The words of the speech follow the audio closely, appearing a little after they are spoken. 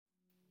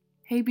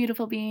Hey,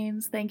 beautiful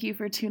beings. Thank you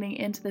for tuning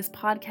into this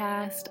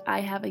podcast. I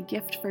have a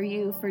gift for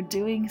you for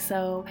doing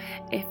so.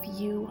 If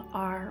you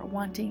are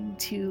wanting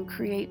to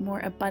create more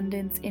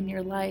abundance in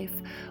your life,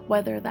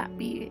 whether that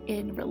be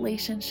in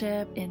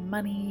relationship, in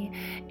money,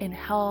 in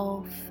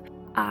health,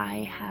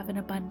 I have an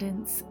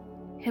abundance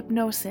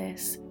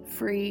hypnosis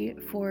free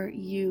for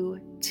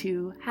you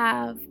to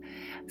have.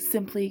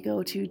 Simply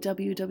go to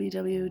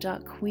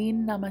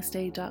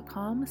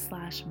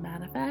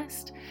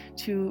www.queennamaste.com/manifest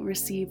to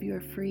receive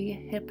your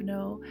free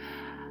hypno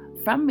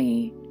from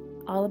me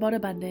all about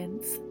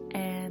abundance.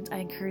 And I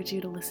encourage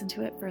you to listen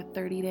to it for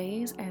 30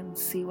 days and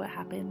see what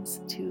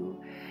happens to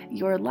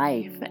your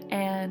life.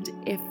 And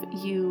if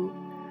you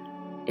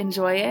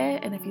enjoy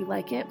it and if you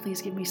like it,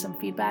 please give me some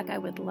feedback. I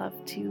would love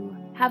to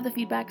have the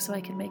feedback so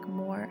I can make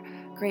more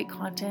great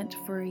content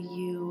for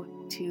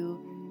you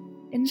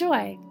to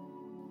enjoy.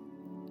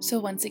 So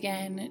once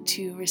again,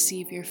 to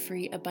receive your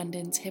free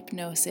abundance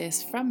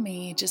hypnosis from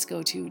me, just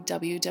go to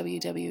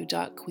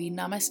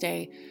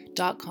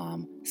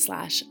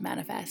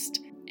www.queennamaste.com/manifest.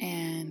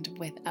 And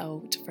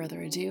without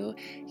further ado,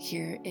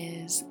 here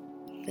is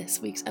this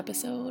week's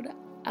episode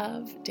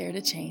of Dare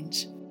to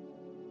Change.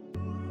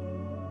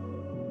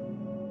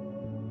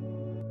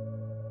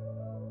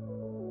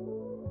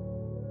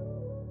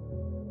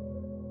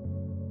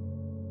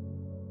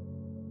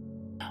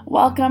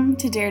 Welcome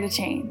to Dare to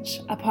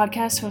Change, a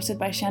podcast hosted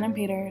by Shannon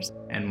Peters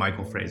and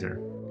Michael Fraser.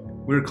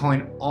 We're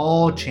calling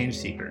all change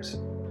seekers.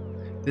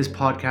 This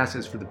podcast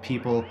is for the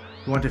people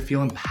who want to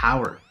feel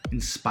empowered,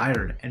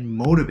 inspired, and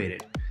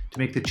motivated to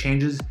make the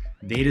changes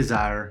they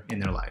desire in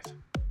their life.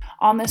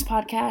 On this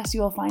podcast,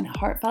 you will find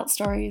heartfelt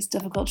stories,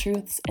 difficult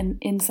truths, and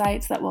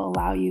insights that will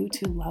allow you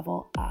to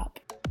level up.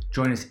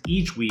 Join us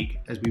each week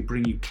as we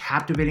bring you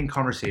captivating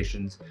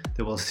conversations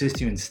that will assist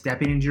you in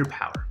stepping into your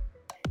power.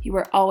 You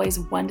are always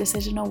one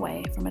decision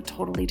away from a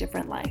totally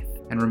different life.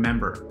 And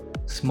remember,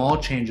 small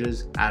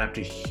changes add up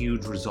to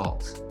huge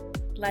results.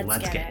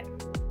 Let's get it.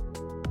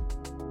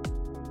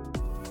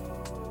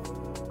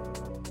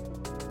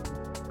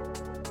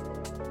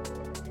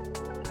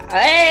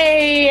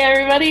 Hey,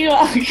 everybody.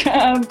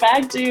 Welcome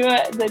back to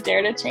the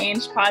Dare to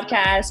Change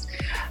podcast.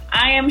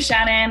 I am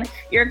Shannon,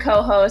 your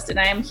co-host, and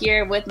I am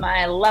here with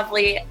my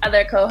lovely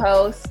other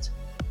co-host,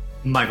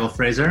 Michael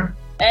Fraser.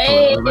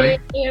 Hey,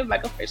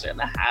 Michael Fraser in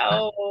the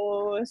house.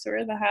 We're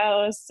in the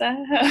house.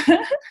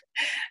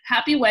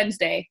 Happy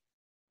Wednesday.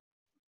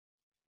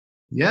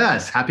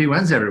 Yes, happy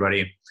Wednesday,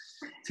 everybody.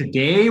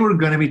 Today we're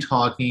going to be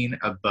talking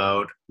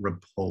about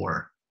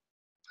rapport.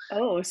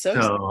 Oh,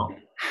 so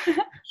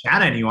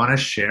Shannon, you want to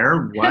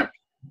share what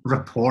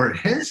rapport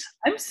is?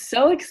 I'm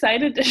so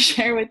excited to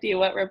share with you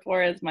what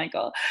rapport is,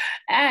 Michael.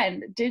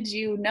 And did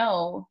you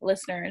know,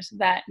 listeners,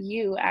 that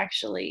you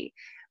actually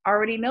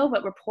already know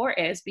what rapport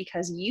is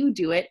because you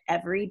do it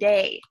every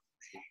day?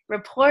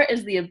 Rapport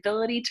is the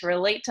ability to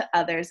relate to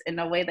others in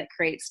a way that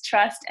creates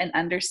trust and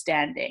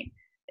understanding.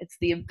 It's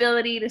the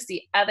ability to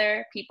see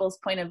other people's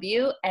point of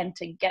view and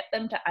to get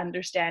them to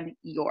understand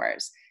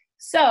yours.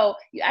 So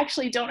you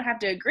actually don't have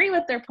to agree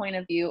with their point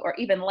of view or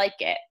even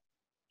like it.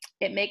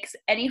 It makes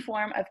any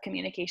form of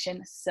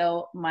communication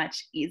so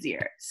much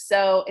easier.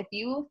 So if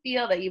you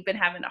feel that you've been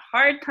having a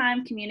hard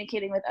time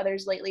communicating with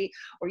others lately,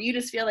 or you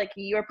just feel like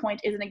your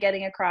point isn't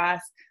getting across,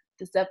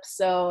 this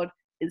episode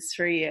is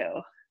for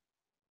you.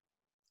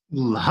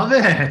 Love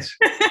it.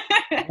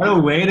 What a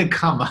way to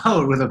come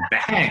out with a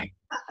bang.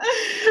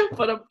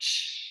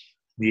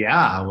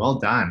 Yeah, well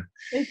done.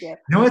 Thank you. You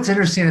know what's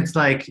interesting? It's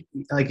like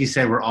you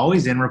said, we're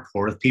always in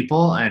rapport with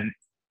people and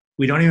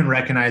we don't even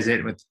recognize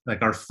it with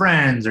like our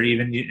friends or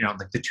even,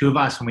 like the two of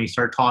us, when we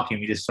start talking,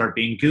 we just start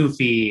being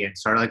goofy and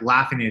start like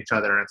laughing at each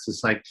other. And it's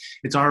just like,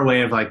 it's our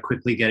way of like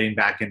quickly getting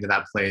back into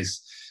that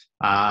place,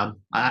 a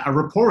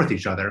rapport with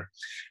each other.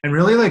 And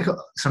really like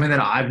something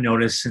that I've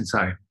noticed since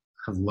I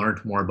have learned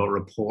more about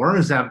rapport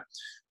is that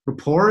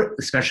rapport,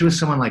 especially with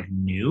someone like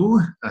new,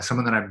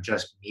 someone that I'm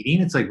just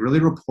meeting, it's like really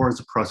rapport is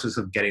the process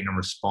of getting a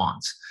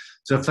response.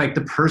 So if like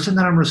the person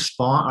that I'm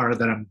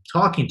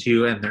talking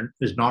to and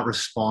is not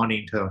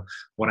responding to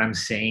what I'm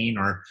saying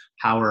or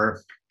how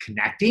we're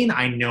connecting,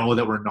 I know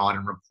that we're not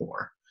in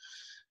rapport.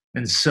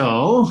 And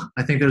so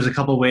I think there's a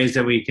couple ways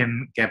that we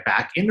can get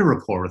back into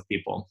rapport with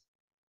people.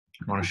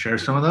 You want to share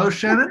some of those,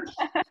 Shannon?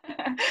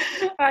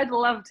 I'd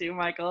love to,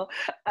 Michael.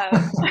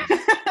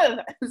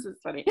 This is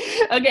funny.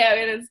 Okay, I'm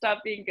going to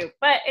stop being goofy.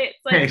 But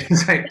it's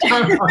like...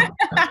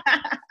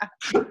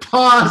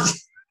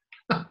 Pause.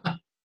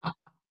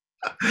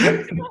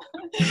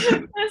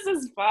 This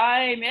is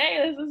fine.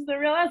 Hey, this is the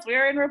real us.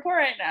 We're in rapport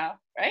right now,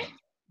 right?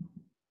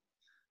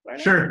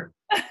 Sure.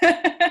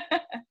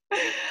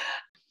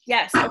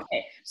 Yes.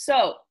 Okay.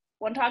 So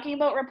when talking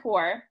about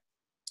rapport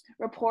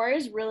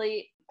is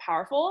really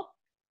powerful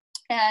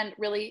and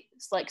really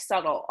like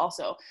subtle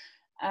also.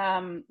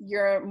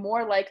 You're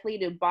more likely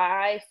to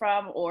buy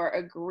from or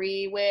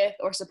agree with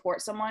or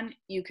support someone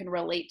you can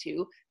relate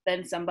to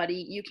than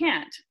somebody you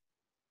can't.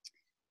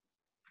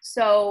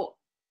 So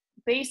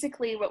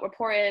basically what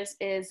rapport is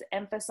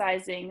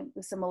emphasizing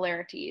the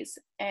similarities.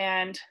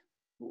 And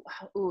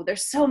ooh,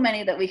 there's so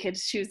many that we could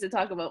choose to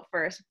talk about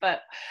first,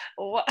 but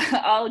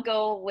I'll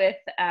go with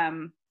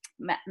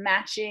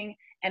matching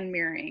and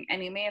mirroring.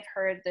 And you may have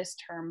heard this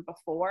term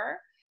before.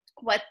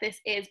 What this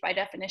is, by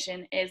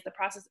definition, is the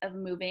process of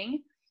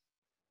moving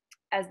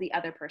as the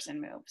other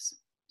person moves.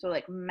 So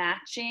like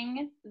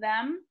matching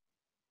them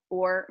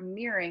or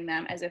mirroring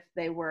them as if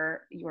they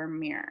were your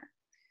mirror.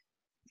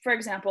 For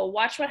example,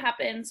 watch what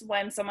happens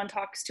when someone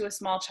talks to a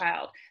small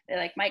child. They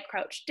like might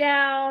crouch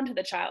down to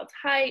the child's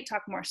height,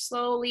 talk more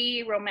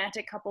slowly.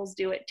 Romantic couples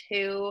do it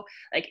too.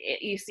 Like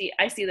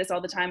I see this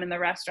all the time in the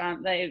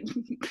restaurant.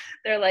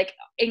 They're like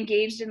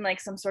engaged in like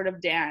some sort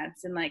of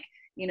dance and like,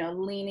 you know,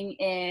 leaning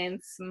in,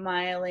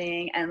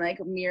 smiling, and like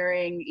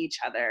mirroring each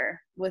other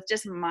with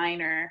just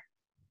minor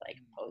like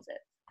poses.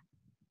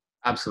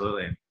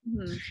 Absolutely.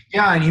 Mm-hmm.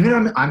 Yeah, and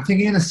even I'm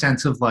thinking in the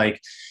sense of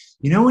like,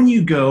 you know, when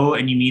you go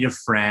and you meet a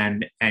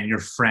friend and your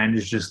friend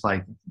is just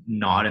like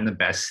not in the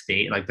best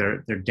state, like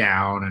they're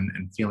down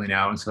and feeling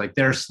out, and so like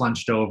they're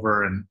slunched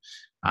over and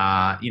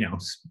you know,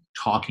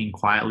 talking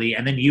quietly,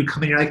 and then you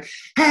come in, you're like,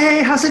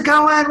 hey, how's it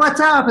going? What's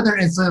up? And they're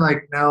instantly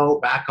like,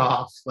 no, back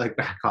off, like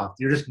back off.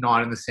 You're just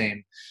not in the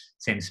same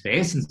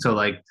space. And so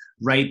like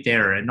right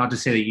there, and not to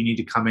say that you need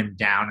to come in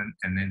down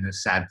and in a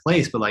sad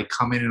place, but like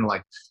come in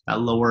like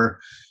that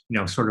lower, you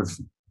know, sort of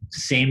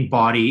same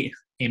body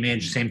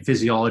image, same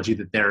physiology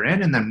that they're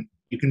in, and then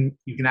you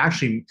can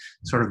actually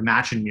sort of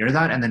match and mirror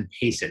that and then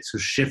pace it. So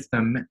shift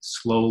them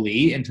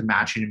slowly into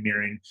matching and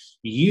mirroring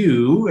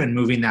you and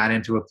moving that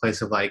into a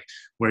place of like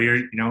where you're,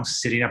 you know,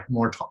 sitting up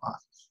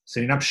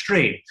sitting up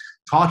straight,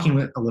 talking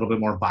with a little bit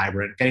more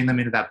vibrant, getting them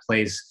into that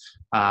place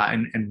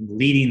and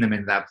leading them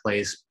into that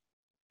place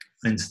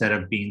instead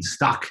of being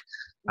stuck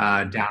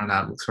down in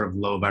that sort of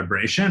low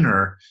vibration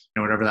or, you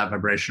know, whatever that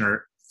vibration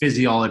or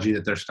physiology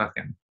that they're stuck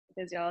in.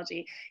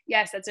 Physiology.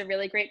 Yes, that's a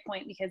really great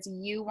point, because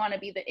you want to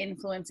be the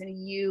influence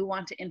and you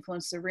want to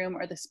influence the room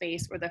or the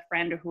space or the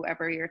friend or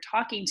whoever you're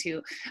talking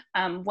to.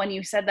 When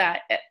you said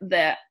that,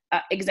 the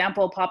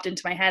example popped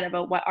into my head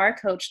about what our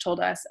coach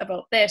told us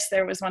about this.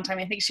 There was one time,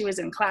 I think she was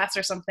in class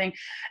or something,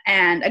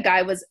 and a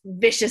guy was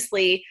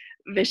viciously,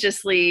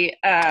 you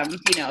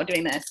know,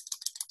 doing this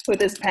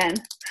with his pen.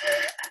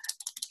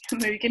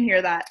 Maybe you can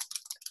hear that.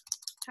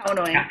 How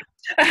annoying. Yeah.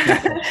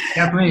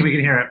 Definitely, we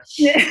can hear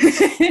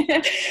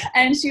it.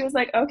 And she was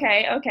like,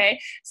 okay.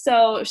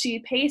 So she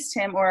paced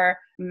him or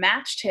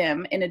matched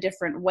him in a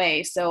different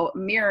way. So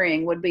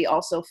mirroring would be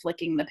also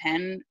flicking the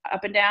pen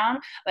up and down,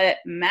 but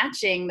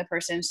matching the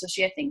person. So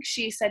I think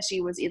she said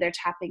she was either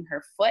tapping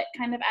her foot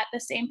kind of at the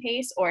same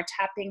pace or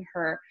tapping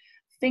her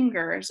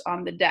fingers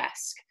on the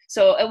desk.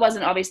 So it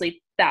wasn't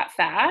obviously that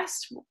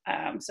fast.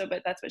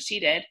 But that's what she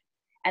did.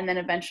 And then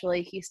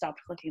eventually he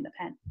stopped clicking the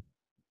pen.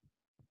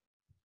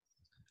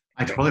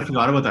 I totally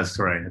forgot about that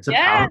story. It's a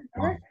powerful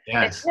one.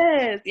 Yes. It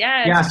is.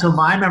 Yes. Yeah. So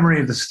my memory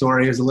of the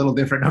story is a little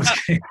different.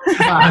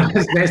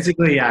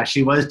 Basically, yeah,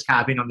 she was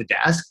tapping on the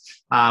desk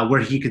where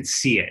he could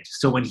see it.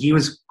 So when he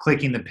was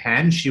clicking the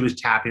pen, she was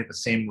tapping at the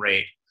same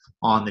rate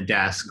on the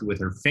desk with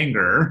her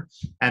finger,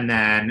 and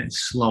then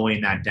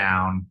slowing that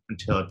down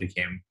until it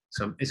became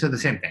so the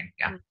same thing.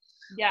 Yeah.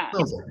 Yeah.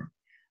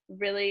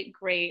 Really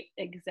great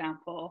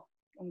example.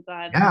 I'm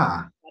glad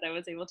that I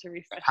was able to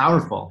refresh.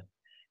 Powerful.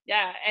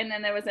 Yeah. And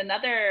then there was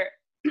another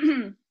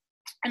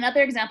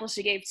example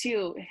she gave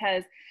too,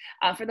 because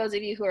for those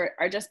of you who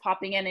are just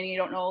popping in and you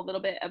don't know a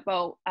little bit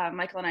about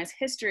Michael and I's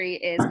history,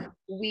 is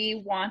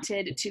we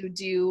wanted to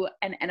do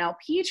an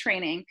NLP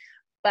training,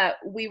 but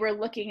we were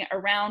looking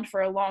around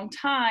for a long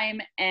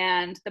time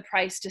and the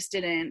price just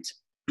didn't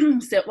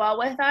sit well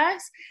with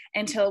us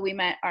until we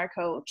met our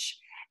coach.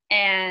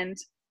 And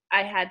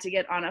I had to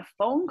get on a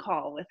phone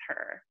call with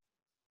her.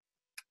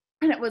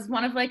 And it was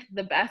one of like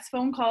the best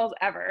phone calls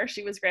ever.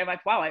 She was great. I'm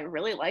like, wow, I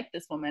really like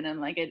this woman. And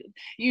like, it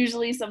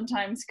usually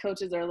sometimes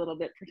coaches are a little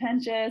bit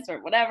pretentious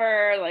or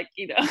whatever. Like,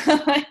 you know,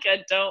 like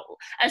I don't,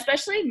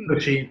 especially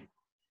pushy.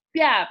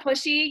 Yeah,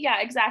 pushy.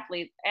 Yeah,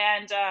 exactly.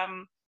 And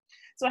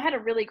so I had a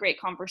really great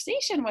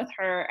conversation with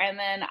her, and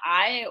then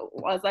I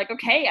was like,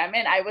 okay, I'm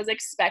in. I was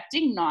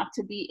expecting not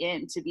to be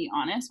in, to be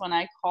honest. When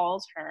I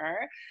called her,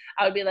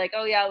 I would be like,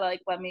 oh yeah, like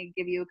let me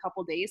give you a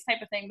couple days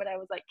type of thing. But I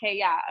was like, okay,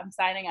 yeah, I'm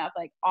signing up,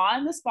 like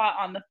on the spot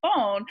on the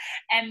phone.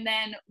 And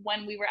then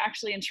when we were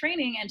actually in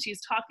training and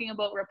she's talking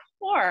about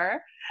rapport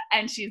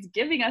and she's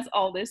giving us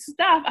all this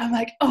stuff, I'm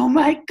like, oh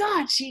my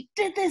God, she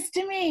did this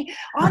to me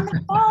on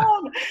the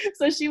phone.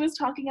 So she was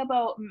talking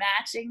about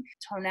matching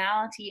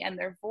tonality and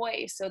their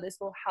voice. So this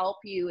will help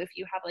you if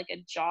you have like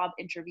a job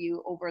interview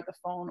over the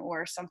phone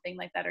or something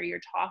like that, or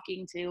you're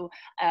talking to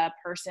a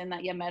person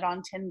that you met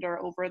on Tinder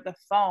over the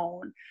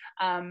phone,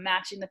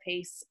 matching the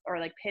pace or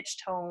like pitch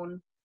tone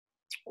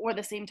or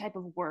the same type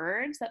of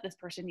words that this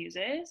person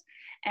uses,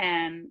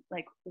 and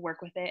like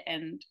work with it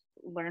and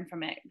learn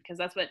from it, because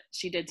that's what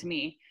she did to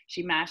me.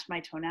 She matched my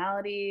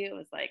tonality. It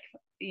was like,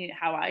 you know,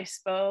 how I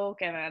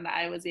spoke, and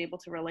I was able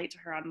to relate to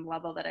her on a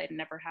level that I'd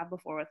never had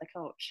before with a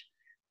coach.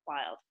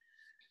 Wild.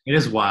 It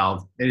is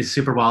wild. It is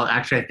super wild.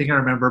 Actually, I think I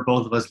remember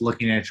both of us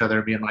looking at each other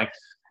and being like,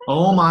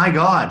 Oh my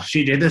God,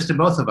 she did this to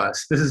both of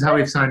us. This is how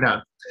we've signed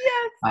up.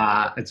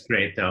 Yes. It's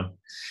great though.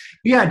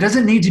 Yeah, it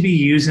doesn't need to be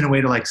used in a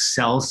way to like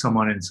sell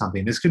someone in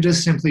something. This could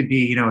just simply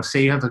be,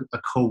 say you have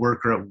a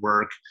coworker at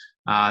work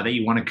that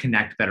you want to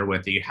connect better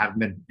with that you haven't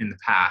been in the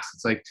past.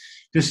 It's like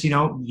just,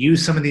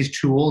 use some of these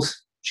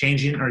tools,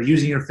 changing or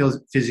using your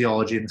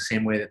physiology in the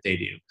same way that they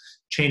do,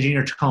 changing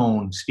your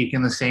tone,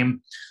 speaking the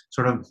same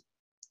sort of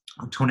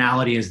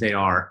tonality as they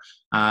are.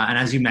 And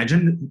as you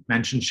mentioned,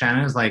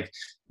 Shannon, is like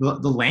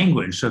the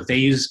language. So if they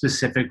use a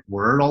specific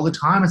word all the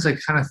time, it's like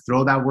kind of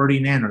throw that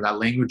wording in or that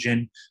language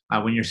in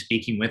when you're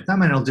speaking with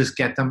them, and it'll just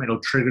get them. It'll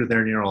trigger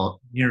their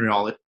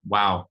neurology.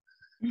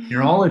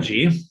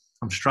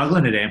 I'm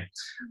struggling today,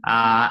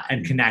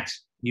 and connect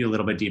you a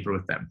little bit deeper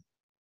with them.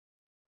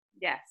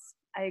 Yes,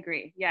 I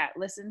agree. Yeah,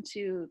 listen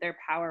to their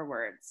power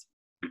words,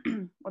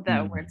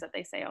 the words that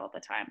they say all the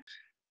time.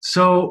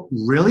 So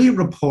really,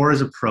 rapport is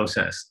a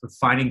process of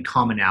finding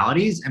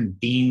commonalities and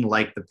being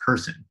like the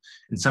person.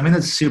 And something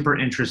that's super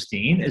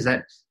interesting is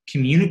that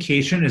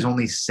communication is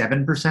only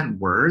 7%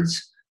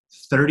 words,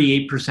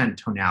 38%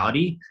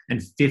 tonality,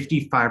 and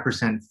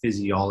 55%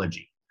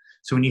 physiology.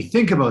 So when you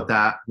think about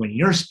that, when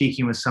you're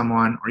speaking with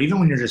someone, or even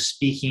when you're just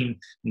speaking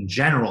in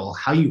general,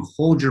 how you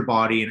hold your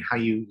body and how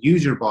you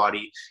use your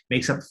body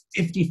makes up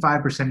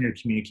 55% of your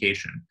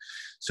communication.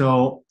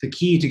 So the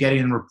key to getting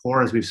in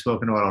rapport, as we've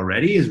spoken about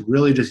already, is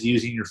really just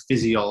using your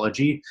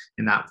physiology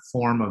in that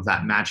form of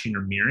that matching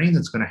or mirroring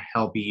that's going to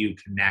help you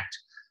connect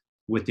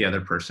with the other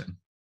person.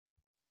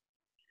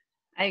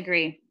 I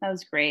agree. That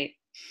was great.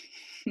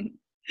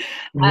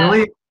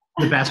 Really,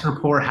 the best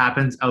rapport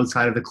happens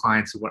outside of the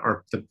client's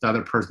or the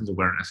other person's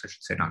awareness, I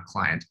should say, not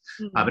client.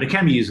 But it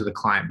can be used with a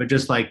client. But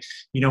just like,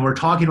 we're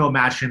talking about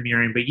matching and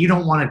mirroring, but you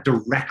don't want to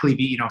directly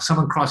be,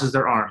 someone crosses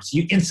their arms,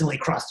 you instantly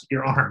cross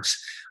your arms,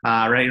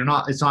 right?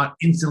 It's not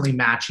instantly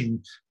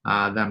matching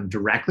them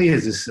directly.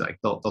 Is this like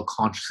they'll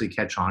consciously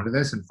catch on to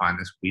this and find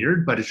this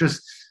weird, but it's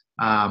just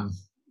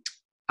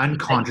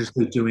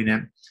unconsciously doing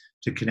it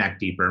to connect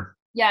deeper.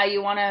 Yeah,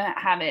 you want to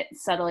have it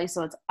subtly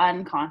so it's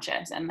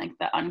unconscious, and like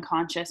the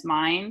unconscious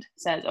mind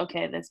says,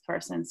 okay, this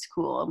person's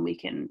cool and we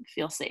can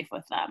feel safe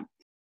with them.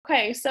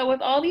 Okay, so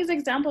with all these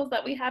examples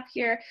that we have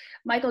here,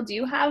 Michael, do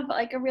you have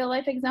like a real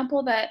life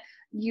example that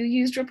you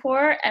used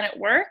rapport and it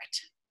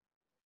worked?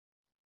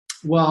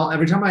 Well,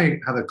 every time I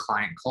have a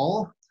client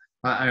call,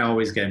 I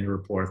always get into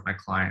rapport with my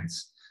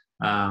clients.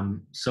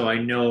 So I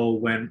know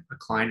when a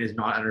client is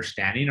not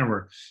understanding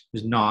or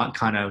is not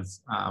kind of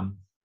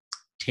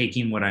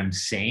taking what I'm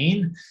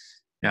saying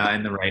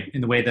in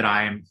the way that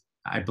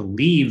I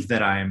believe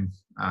that I'm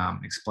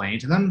explaining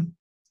to them.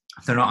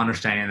 If they're not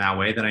understanding in that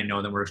way, then I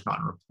know that we're just not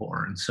in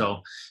rapport. And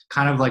so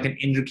kind of like an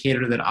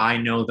indicator that I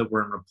know that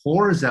we're in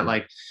rapport is that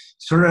like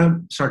sort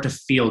of start to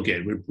feel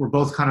good. We're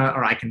both kind of,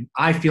 or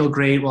I feel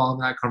great while in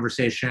that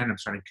conversation. I'm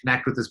starting to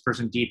connect with this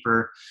person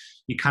deeper.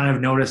 You kind of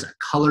notice a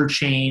color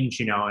change,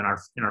 in our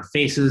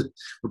faces.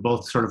 We're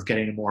both sort of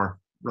getting more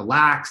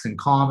relaxed and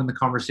calm in the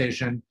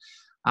conversation.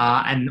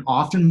 And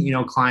often,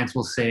 clients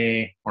will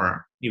say,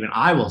 or even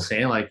I will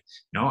say, like,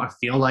 I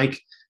feel like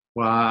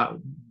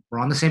we're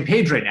on the same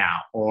page right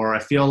now. Or I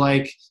feel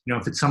like,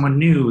 if it's someone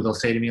new, they'll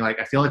say to me, like,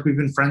 I feel like we've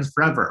been friends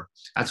forever.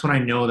 That's when I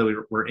know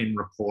that we're in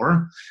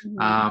rapport.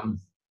 Mm-hmm.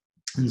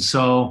 And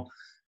so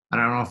I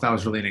don't know if that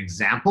was really an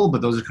example,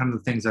 but those are kind of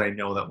the things that I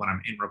know that when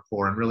I'm in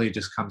rapport, and really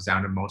just comes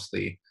down to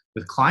mostly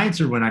with clients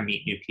or when I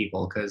meet new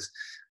people, because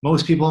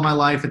most people in my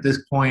life at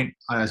this point,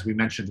 as we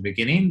mentioned at the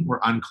beginning,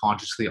 we're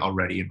unconsciously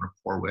already in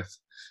rapport with,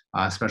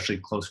 especially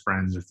close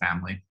friends or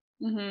family.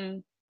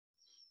 Mm-hmm.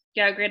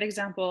 Yeah, great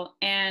example.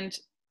 And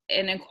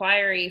an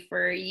inquiry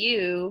for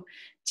you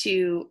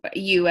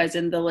as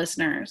in the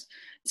listeners,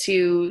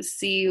 to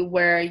see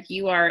where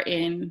you are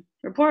in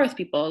rapport with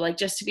people, like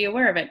just to be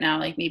aware of it now.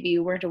 Like maybe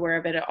you weren't aware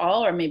of it at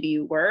all, or maybe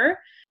you were,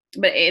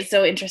 but it's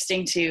so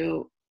interesting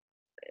to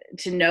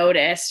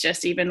notice,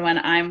 just even when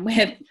I'm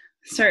with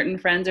certain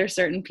friends or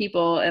certain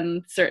people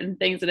and certain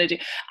things that I do,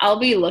 I'll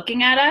be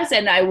looking at us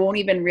and I won't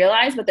even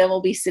realize, but then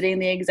we'll be sitting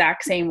the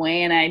exact same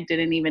way and I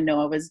didn't even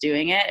know I was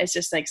doing it. It's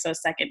just like so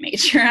second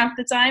nature half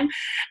the time.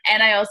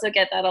 And I also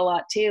get that a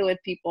lot too with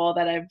people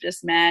that I've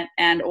just met,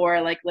 and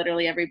or like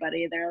literally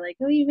everybody, they're like,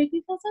 oh, you make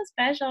me feel so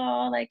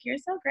special, like you're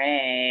so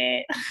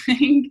great.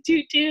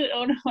 Toot toot,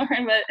 oh no.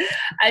 But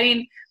I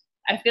mean,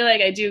 I feel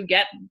like I do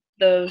get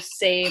those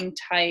same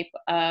type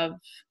of,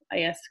 I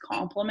guess,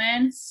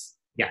 compliments.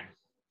 Yeah.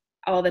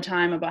 All the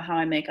time about how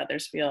I make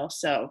others feel.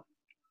 So,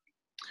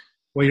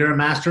 well, you're a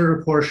master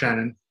rapport,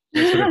 Shannon.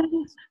 Master.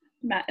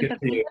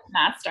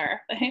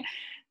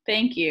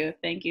 Thank you.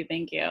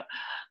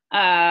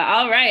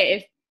 All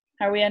right.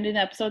 Are we ending the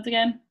episodes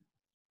again?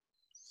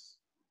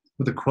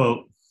 With a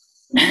quote.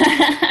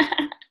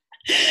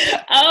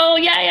 Oh,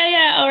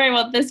 yeah. All right.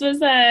 Well, this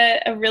was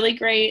a really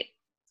great,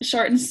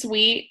 short and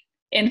sweet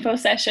info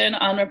session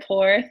on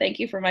rapport. Thank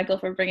you Michael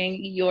for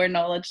bringing your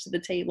knowledge to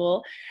the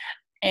table.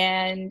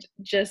 And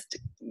just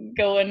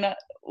going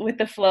with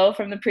the flow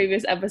from the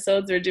previous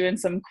episodes, we're doing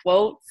some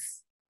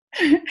quotes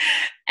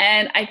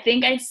And I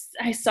think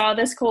I saw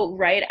this quote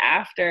right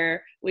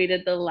after we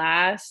did the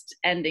last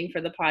ending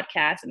for the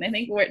podcast. And I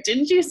think,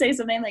 didn't you say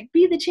something like,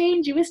 be the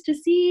change you wish to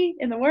see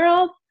in the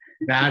world?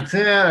 That's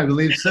it. I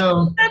believe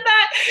so.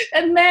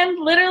 And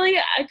then literally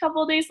a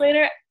couple of days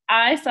later,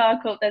 I saw a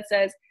quote that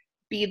says,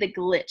 be the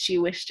glitch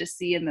you wish to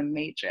see in the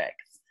Matrix.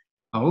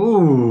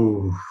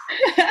 Oh.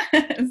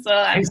 So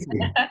I'm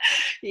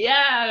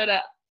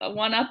gonna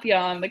one up you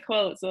on the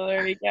quote. So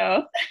there we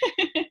go.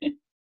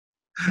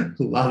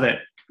 Love it.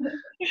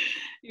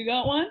 You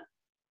got one?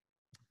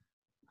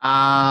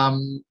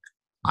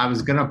 I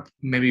was gonna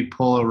maybe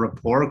pull a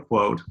Rapport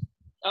quote.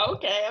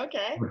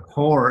 Okay.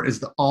 Rapport is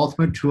the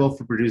ultimate tool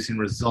for producing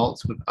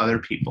results with other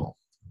people.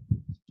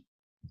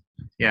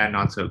 Yeah,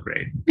 not so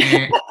great.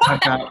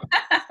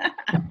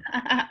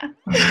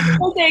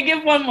 Okay,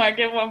 give one more.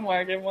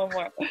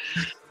 Let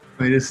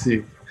me just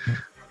see.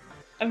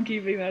 I'm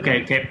keeping that.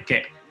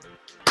 Okay.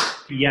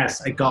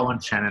 Yes, I got one,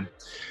 Shannon.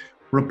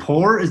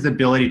 Rapport is the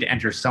ability to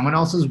enter someone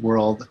else's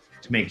world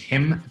to make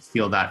him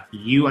feel that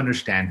you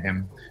understand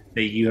him,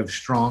 that you have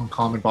strong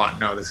common bond.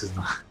 No, this is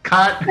not.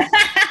 Cut.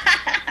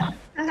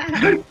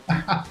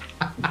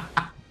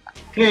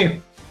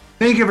 Okay.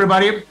 Thank you,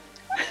 everybody.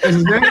 This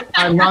is it.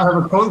 I will not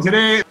have a quote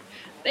today.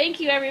 Thank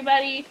you,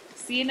 everybody.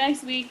 See you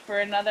next week for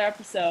another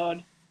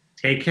episode.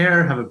 Take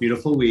care. Have a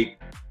beautiful week.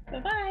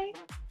 Bye-bye.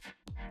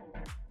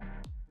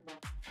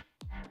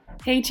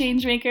 Hey,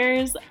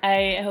 Changemakers.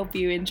 I hope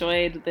you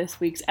enjoyed this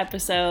week's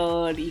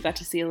episode. You got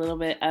to see a little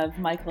bit of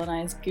Michael and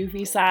I's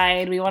goofy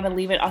side. We want to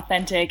leave it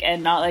authentic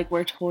and not like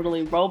we're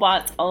totally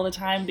robots all the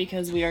time,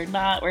 because we are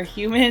not. We're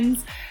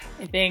humans,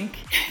 I think,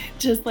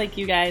 just like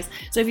you guys.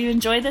 So if you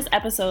enjoyed this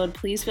episode,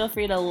 please feel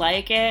free to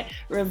like it,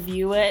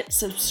 review it,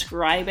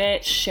 subscribe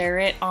it, share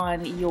it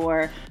on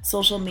your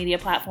social media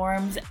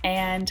platforms.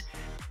 And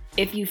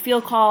if you feel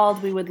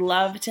called, we would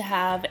love to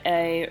have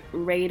a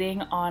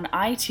rating on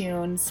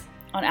iTunes,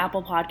 on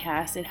Apple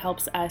Podcasts. It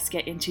helps us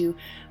get into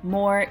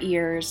more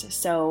ears.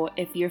 So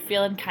if you're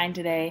feeling kind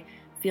today,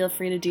 feel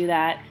free to do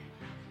that.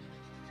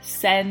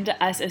 Send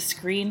us a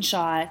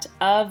screenshot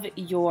of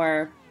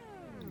your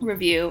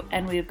review,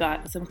 and we've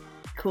got some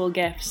cool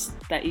gifts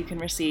that you can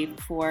receive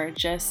for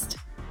just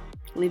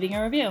leaving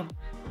a review.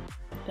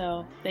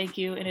 So thank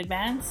you in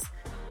advance,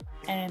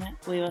 and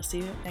we will see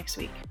you next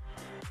week.